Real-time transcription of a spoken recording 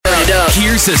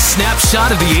Here's a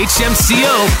snapshot of the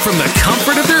HMCO from the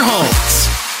comfort of their homes.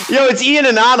 Yo, it's Ian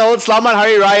and Arnold. Selamat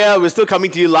Hari Raya. We're still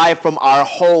coming to you live from our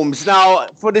homes. Now,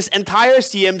 for this entire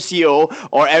CMCO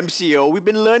or MCO, we've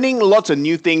been learning lots of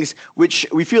new things which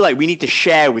we feel like we need to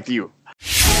share with you.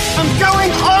 I'm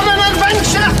going on an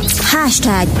adventure!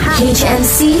 Hashtag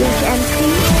HMC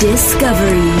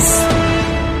Discoveries.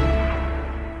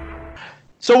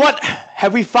 So what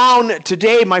have we found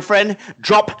today, my friend?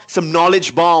 Drop some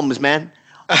knowledge bombs, man.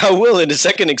 I will in a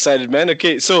second, excited man.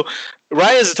 Okay, so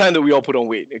Raya is the time that we all put on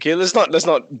weight. Okay, let's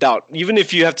not doubt. Even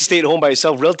if you have to stay at home by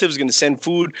yourself, relatives are going to send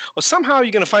food, or somehow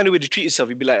you're going to find a way to treat yourself.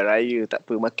 You'll be like, Raya, tak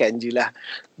apa, makan je lah.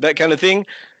 That kind of thing.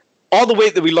 All the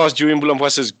weight that we lost during Bulan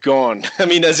Puasa is gone. I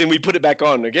mean, as in we put it back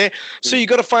on, okay? So you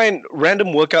got to find random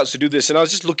workouts to do this. And I was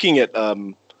just looking at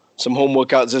some home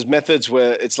workouts. There's methods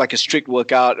where it's like a strict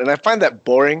workout, and I find that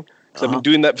boring. Because I've been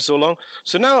doing that for so long.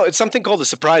 So now it's something called the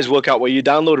surprise workout where you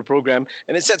download a program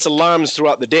and it sets alarms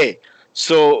throughout the day.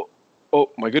 So, oh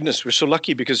my goodness, we're so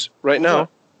lucky because right now,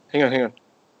 hang on. Can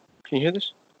you hear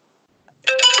this?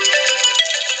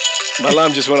 My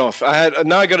alarm just went off.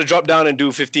 Now I got to drop down and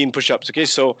do 15 push-ups. Okay,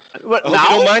 so What, I hope now? you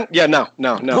don't mind. Yeah, now.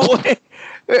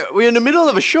 We're in the middle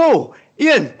of a show.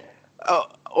 Ian. Oh,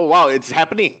 wow, it's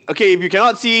happening. Okay, if you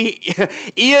cannot see,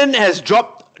 Ian has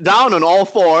dropped down on all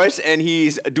fours and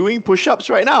he's doing push-ups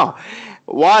right now.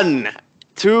 1,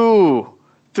 2,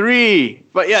 3.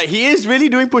 But yeah, he is really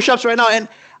doing push-ups right now. And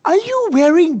are you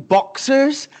wearing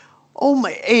boxers? Oh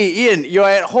my, hey Ian, you're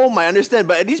at home, I understand,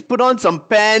 but at least put on some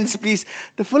pants, please.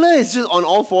 The fella is just on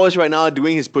all fours right now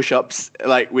doing his push-ups,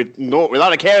 like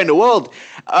without a care in the world.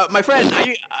 My friend,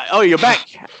 you're back.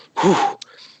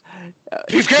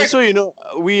 Just so you know,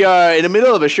 we are in the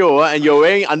middle of a show and you're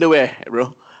wearing underwear,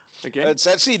 bro. Okay. It's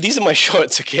actually, these are my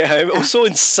shorts, okay? I'm so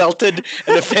insulted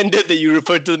and offended that you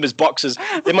referred to them as boxers.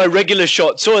 They're my regular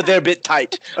shorts, so they're a bit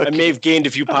tight. Okay. I may have gained a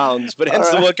few pounds, but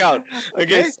hence the workout.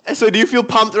 Okay? So do you feel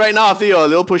pumped right now after your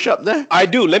little push-up there? I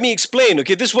do. Let me explain.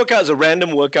 Okay, this workout is a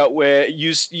random workout where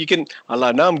you can...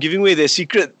 Allah, now I'm giving away their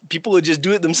secret. People will just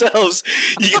do it themselves.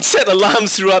 You can set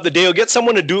alarms throughout the day or get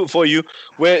someone to do it for you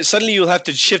where suddenly you'll have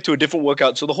to shift to a different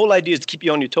workout. So the whole idea is to keep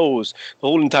you on your toes the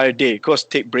whole entire day. Of course,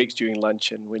 take breaks during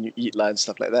lunch and when you eat lunch,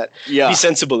 stuff like that. Yeah. Be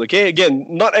sensible, okay? Again,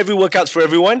 not every workout's for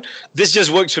everyone. This just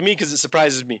works for me because it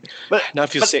surprises me. But now I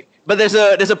feel sick. But there's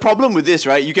a problem with this,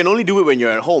 right? You can only do it when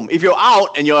you're at home. If you're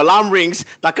out and your alarm rings,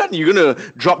 you're gonna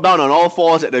drop down on all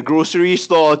fours at the grocery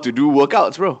store to do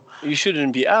workouts, bro. You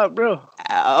shouldn't be out, bro.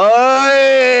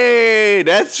 Hey,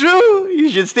 that's true. You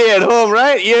should stay at home,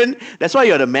 right, Ian? That's why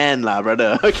you're the man, lah,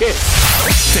 brother. Okay.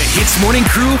 The Hits Morning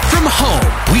Crew from home.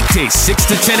 Weekdays 6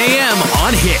 to 10 a.m.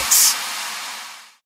 on Hits.